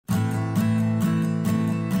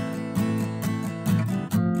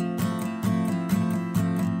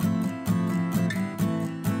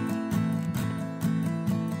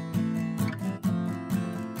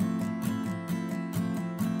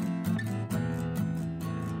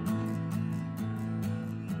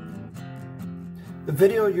The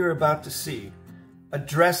video you're about to see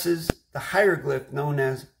addresses the hieroglyph known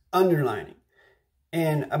as underlining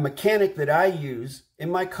and a mechanic that I use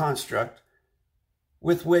in my construct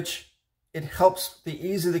with which it helps the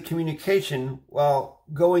ease of the communication while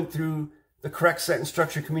going through the correct sentence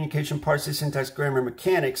structure, communication, parse, syntax, grammar,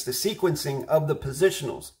 mechanics, the sequencing of the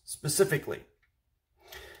positionals specifically.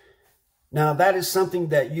 Now that is something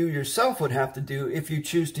that you yourself would have to do if you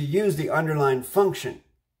choose to use the underline function,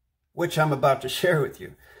 which I'm about to share with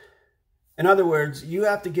you. In other words, you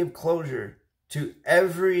have to give closure to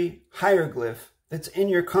every hieroglyph that's in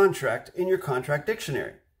your contract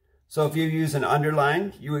dictionary. So if you use an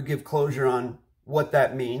underline, you would give closure on what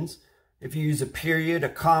that means. If you use a period, a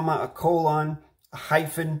comma, a colon, a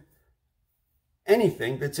hyphen,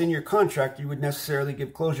 anything that's in your contract, you would necessarily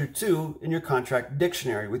give closure to in your contract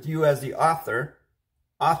dictionary, with you as the author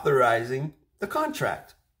authorizing the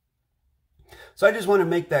contract. So I just want to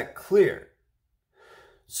make that clear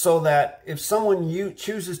so that if someone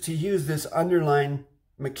chooses to use this underline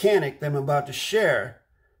mechanic that I'm about to share,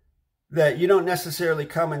 that you don't necessarily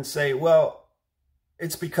come and say, well,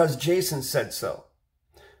 it's because Jason said so.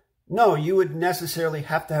 No, you would necessarily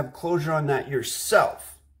have to have closure on that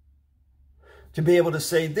yourself to be able to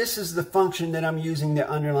say, this is the function that I'm using the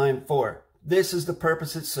underline for. This is the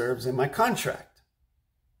purpose it serves in my contract.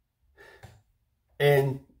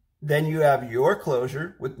 And then you have your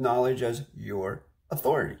closure with knowledge as your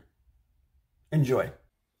authority. Enjoy.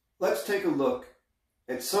 Let's take a look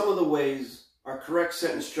at some of the ways our correct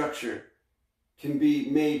sentence structure can be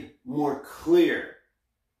made more clear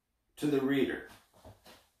to the reader.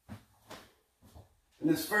 In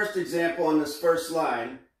this first example, on this first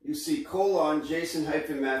line, you see colon, Jason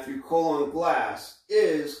hyphen Matthew, colon, glass,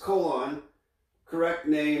 is, colon, correct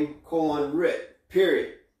name, colon, writ,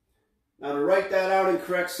 period. Now to write that out in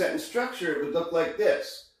correct sentence structure, it would look like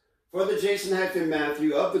this. For the Jason hyphen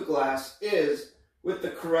Matthew of the glass is with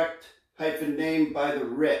the correct hyphen name by the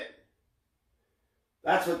writ.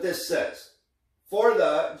 That's what this says. For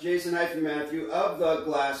the Jason hyphen Matthew of the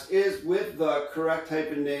glass is with the correct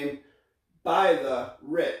hyphen name by the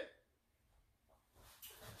writ.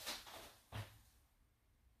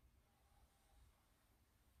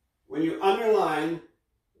 When you underline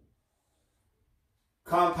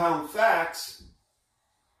compound facts,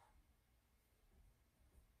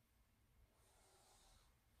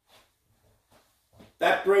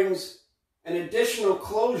 that brings an additional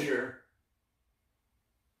closure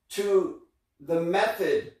to the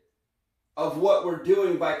method of what we're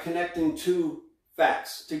doing by connecting two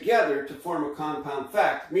facts together to form a compound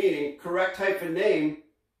fact, meaning correct hyphen name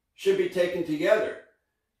should be taken together.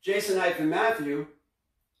 Jason hyphen Matthew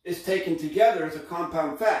is taken together as a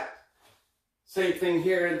compound fact. Same thing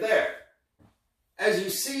here and there. As you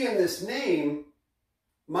see in this name,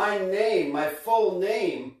 my full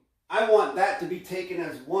name, I want that to be taken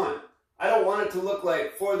as one. I don't want it to look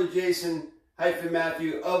like for the Jason hyphen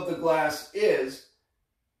Matthew of the glass is.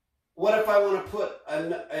 What if I want to put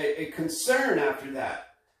a concern after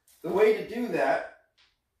that? The way to do that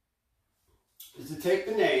is to take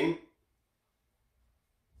the name,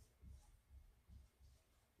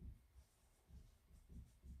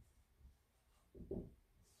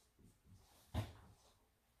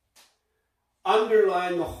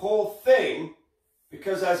 underline the whole thing,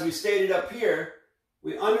 because as we stated up here,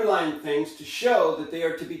 we underline things to show that they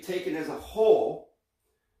are to be taken as a whole.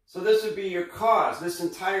 So this would be your cause. This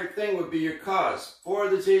entire thing would be your cause. For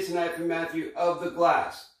the Jason hyphen Matthew of the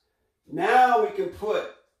glass. Now we can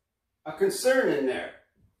put a concern in there.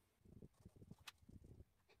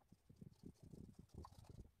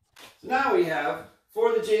 So now we have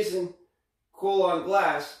for the Jason colon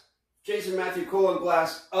glass, Jason Matthew colon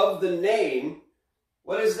glass of the name.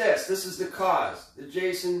 What is this? This is the cause. The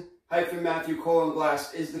Jason hyphen Matthew colon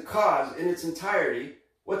glass is the cause in its entirety.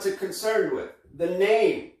 What's it concerned with? The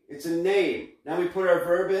name. It's a name. Now we put our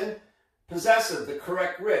verb in. Possessive, the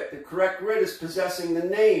correct writ. The correct writ is possessing the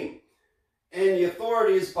name. And the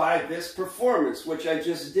authority is by this performance, which I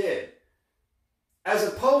just did. As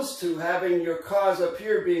opposed to having your cause up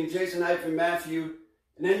here being Jason hyphen Matthew,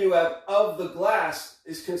 and then you have of the glass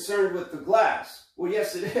is concerned with the glass. Well,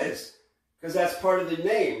 yes, it is, because that's part of the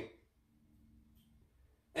name.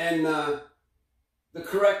 And the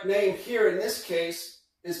correct name here in this case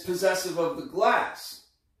is possessive of the glass,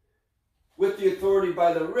 with the authority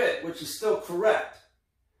by the writ, which is still correct.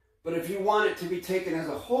 But if you want it to be taken as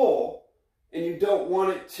a whole, and you don't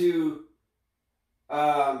want it to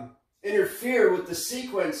interfere with the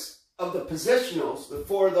sequence of the positionals, the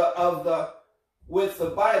for, the, of, the, with, the,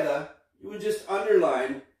 by, the, you would just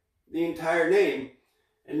underline the entire name.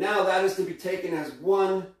 And now that is to be taken as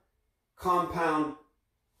one compound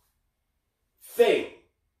thing,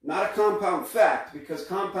 not a compound fact, because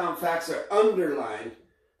compound facts are underlined,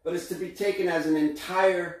 but it's to be taken as an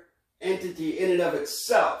entire entity in and of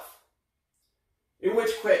itself. In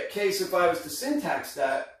which case, if I was to syntax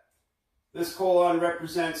that, this colon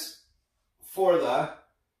represents for the,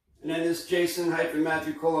 and then this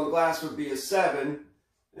Jason-Matthew : glass would be a 7,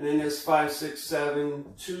 and then this 5, 6,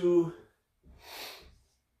 7, 2,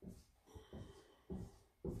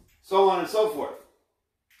 so on and so forth,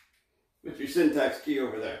 with your syntax key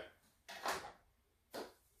over there.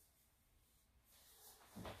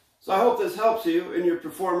 So I hope this helps you in your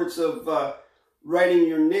performance of writing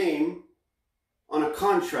your name on a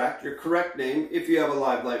contract, your correct name, if you have a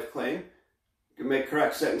live life claim. You can make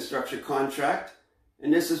correct sentence structure contract.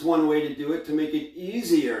 And this is one way to do it, to make it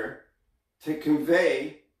easier to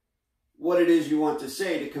convey what it is you want to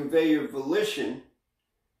say, to convey your volition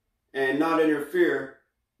and not interfere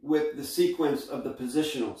with the sequence of the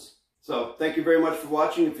positionals. So thank you very much for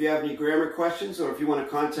watching. If you have any grammar questions, or if you want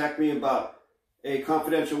to contact me about a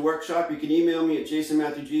confidential workshop, you can email me at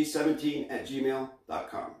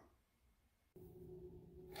jasonmatthewg17@gmail.com.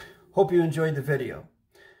 Hope you enjoyed the video.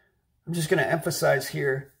 I'm just going to emphasize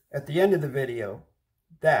here at the end of the video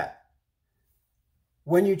that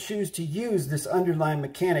when you choose to use this underlying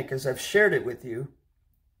mechanic as I've shared it with you,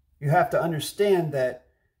 you have to understand that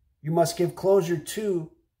you must give closure to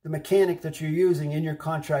the mechanic that you're using in your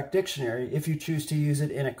contract dictionary if you choose to use it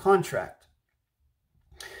in a contract.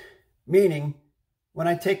 Meaning, when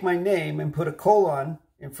I take my name and put a colon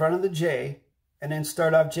in front of the J, and then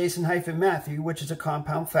start off Jason-Matthew, which is a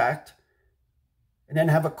compound fact, and then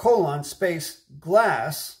have a colon space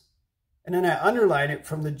glass, and then I underline it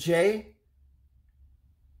from the J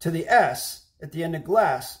to the S at the end of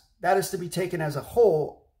glass, that is to be taken as a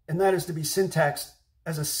whole, and that is to be syntaxed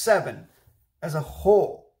as a 7, as a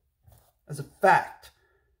whole, as a fact,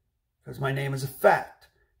 because my name is a fact,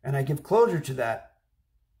 and I give closure to that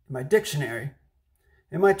in my dictionary,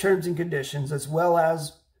 in my terms and conditions, as well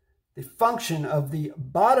as the function of the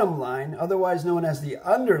bottom line, otherwise known as the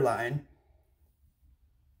underline.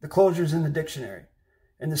 The closure is in the dictionary.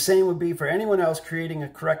 And the same would be for anyone else creating a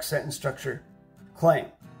correct sentence structure claim.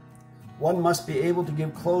 One must be able to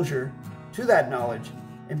give closure to that knowledge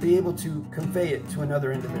and be able to convey it to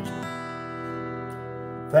another individual.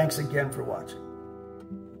 Thanks again for watching.